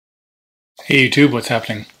Hey YouTube, what's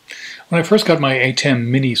happening? When I first got my ATEM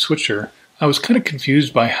mini switcher, I was kind of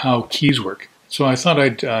confused by how keys work. So I thought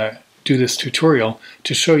I'd do this tutorial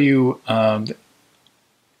to show you,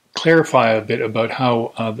 clarify a bit about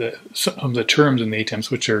how some of the terms in the ATEM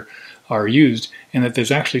switcher are used, and that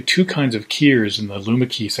there's actually two kinds of keyers in the Luma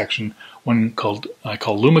Key section. One I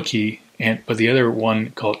call Luma Key, but the other one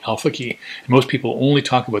called Alpha Key. And most people only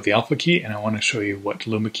talk about the Alpha Key, and I want to show you what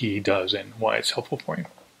Luma Key does and why it's helpful for you.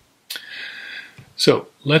 So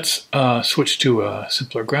let's switch to a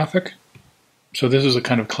simpler graphic. So this is a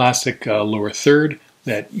kind of classic lower third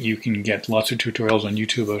that you can get lots of tutorials on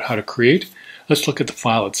YouTube about how to create. Let's look at the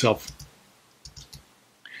file itself.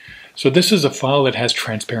 So this is a file that has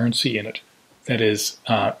transparency in it. That is,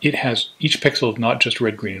 it has each pixel not just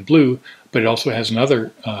red, green, and blue, but it also has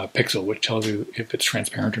another pixel which tells you if it's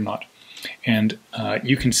transparent or not. And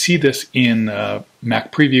you can see this in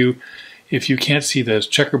Mac Preview. If you can't see those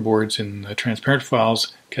checkerboards in the transparent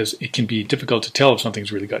files, because it can be difficult to tell if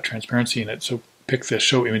something's really got transparency in it, so pick the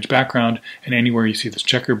Show Image Background, and anywhere you see this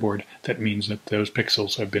checkerboard, that means that those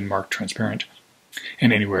pixels have been marked transparent.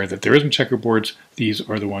 And anywhere that there isn't checkerboards, these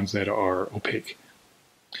are the ones that are opaque.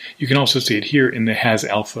 You can also see it here in the Has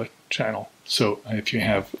Alpha channel. So if you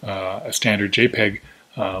have a standard JPEG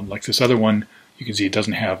like this other one, you can see it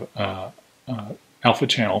doesn't have alpha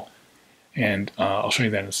channel, and I'll show you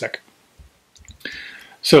that in a sec.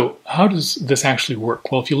 So how does this actually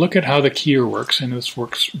work? Well, if you look at how the keyer works, and this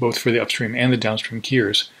works both for the upstream and the downstream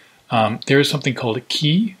keyers, there is something called a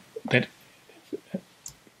key that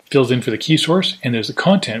fills in for the key source, and there's the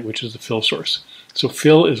content, which is the fill source. So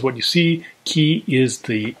fill is what you see, key is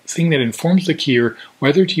the thing that informs the keyer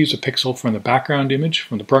whether to use a pixel from the background image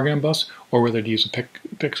from the program bus or whether to use a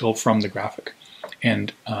pixel from the graphic.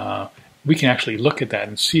 And we can actually look at that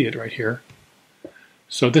and see it right here.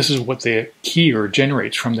 So this is what the keyer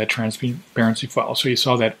generates from that transparency file. So you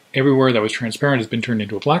saw that everywhere that was transparent has been turned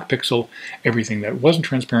into a black pixel. Everything that wasn't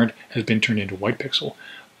transparent has been turned into a white pixel.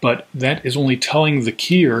 But that is only telling the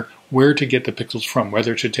keyer where to get the pixels from,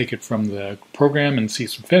 whether it should take it from the program and see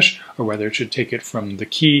some fish, or whether it should take it from the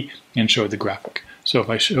key and show the graphic. So if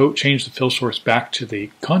I change the fill source back to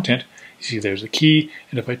the content, you see there's a key,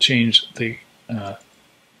 and if I change the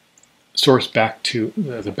source back to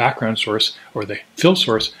the background source or the fill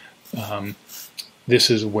source, this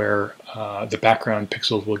is where the background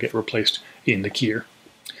pixels will get replaced in the keyer.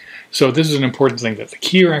 So this is an important thing, that the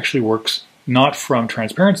keyer actually works not from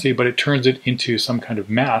transparency, but it turns it into some kind of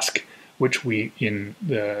mask, which we in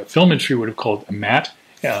the film industry would have called a matte,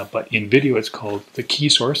 but in video it's called the key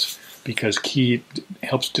source, because key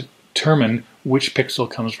helps determine which pixel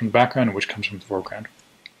comes from the background and which comes from the foreground.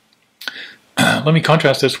 Let me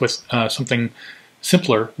contrast this with something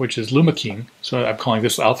simpler, which is Luma Keying. So I'm calling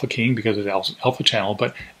this Alpha Keying because it's alpha channel,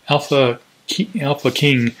 but Alpha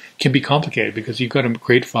Keying can be complicated because you've got to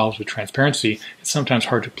create files with transparency. It's sometimes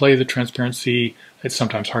hard to play the transparency. It's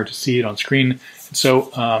sometimes hard to see it on screen. And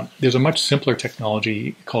so there's a much simpler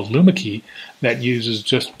technology called Luma Key that uses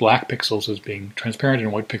just black pixels as being transparent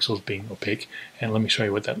and white pixels being opaque. And let me show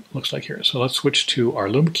you what that looks like here. So let's switch to our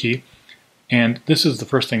Luma Key. And this is the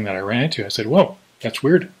first thing that I ran into. I said, whoa, that's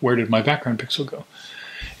weird. Where did my background pixel go?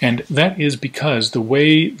 And that is because the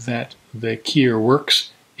way that the keyer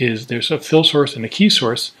works is there's a fill source and a key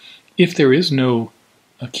source. If there is no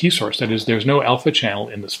key source, that is, there's no alpha channel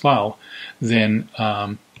in this file, then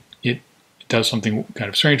it does something kind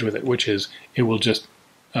of strange with it, which is it will just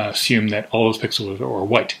assume that all those pixels are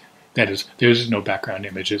white. That is, there's no background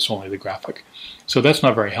image, it's only the graphic. So that's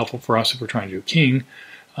not very helpful for us if we're trying to do keying.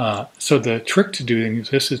 So the trick to doing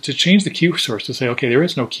this is to change the key source to say, okay, there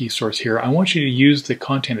is no key source here. I want you to use the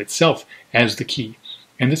content itself as the key.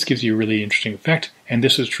 And this gives you a really interesting effect. And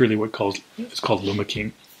this is truly what is called Luma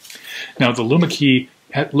Keying. Now the Luma Key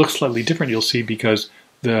looks slightly different, you'll see, because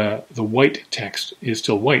the white text is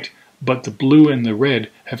still white, but the blue and the red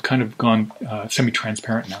have kind of gone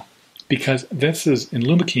semi-transparent now. Because this is, in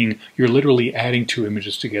Luma Keying, you're literally adding two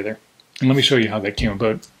images together. And let me show you how that came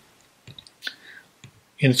about.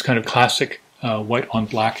 In its kind of classic white on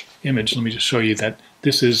black image, let me just show you that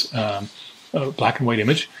this is a black and white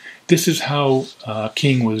image. This is how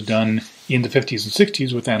keying was done in the 50s and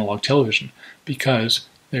 60s with analog television, because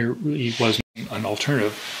there really wasn't an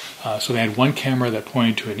alternative. So they had one camera that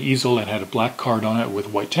pointed to an easel that had a black card on it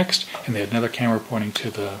with white text, and they had another camera pointing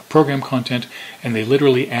to the program content, and they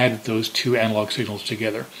literally added those two analog signals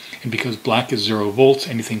together. And because black is 0 volts,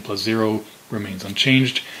 anything plus 0 remains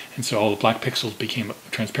unchanged, and so all the black pixels became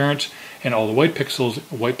transparent, and all the white pixels,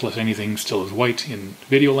 white plus anything still is white in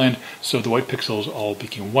video land, so the white pixels all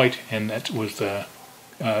became white, and that was the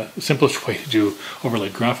simplest way to do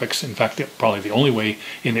overlaid graphics. In fact, probably the only way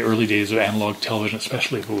in the early days of analog television,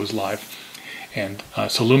 especially if it was live. And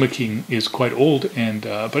so Luma Key is quite old, and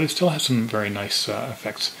but it still has some very nice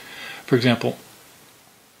effects. For example,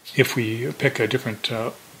 if we pick a different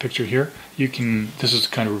picture here, this is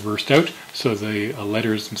kind of reversed out, so the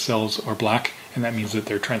letters themselves are black, and that means that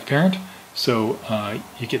they're transparent. So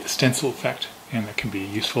you get the stencil effect, and that can be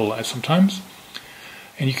useful at sometimes.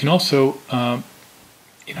 And you can also,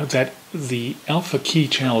 that the alpha key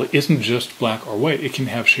channel isn't just black or white, it can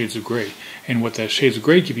have shades of gray. And what that shades of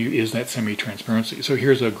gray give you is that semi-transparency. So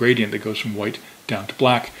here's a gradient that goes from white down to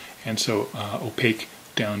black, and so opaque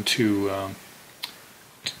down to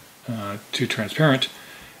transparent,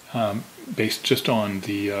 based just on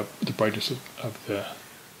the brightness of the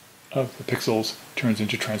pixels turns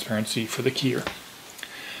into transparency for the keyer.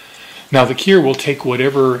 Now the keyer will take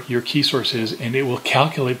whatever your key source is, and it will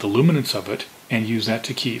calculate the luminance of it and use that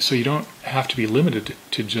to key. So you don't have to be limited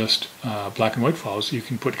to just black and white files. You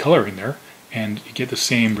can put color in there and you get the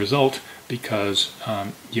same result, because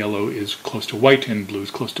yellow is close to white and blue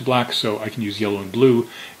is close to black, so I can use yellow and blue.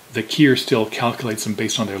 The keyer still calculates them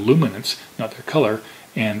based on their luminance, not their color,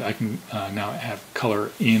 and I can now have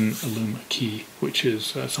color in a Luma Key, which is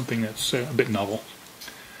something that's a bit novel.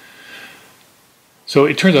 So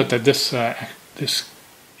it turns out that this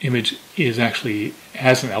image actually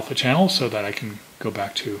has an alpha channel, so that I can go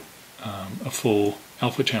back to a full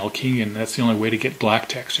alpha channel keying, and that's the only way to get black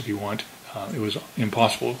text if you want. It was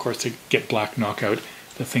impossible, of course, to get black knockout.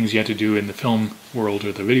 The things you had to do in the film world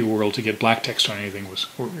or the video world to get black text on anything was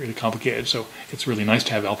really complicated, so it's really nice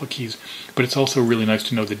to have alpha keys, but it's also really nice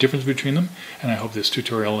to know the difference between them, and I hope this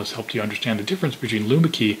tutorial has helped you understand the difference between Luma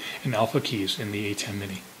Key and alpha keys in the ATEM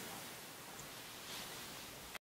Mini.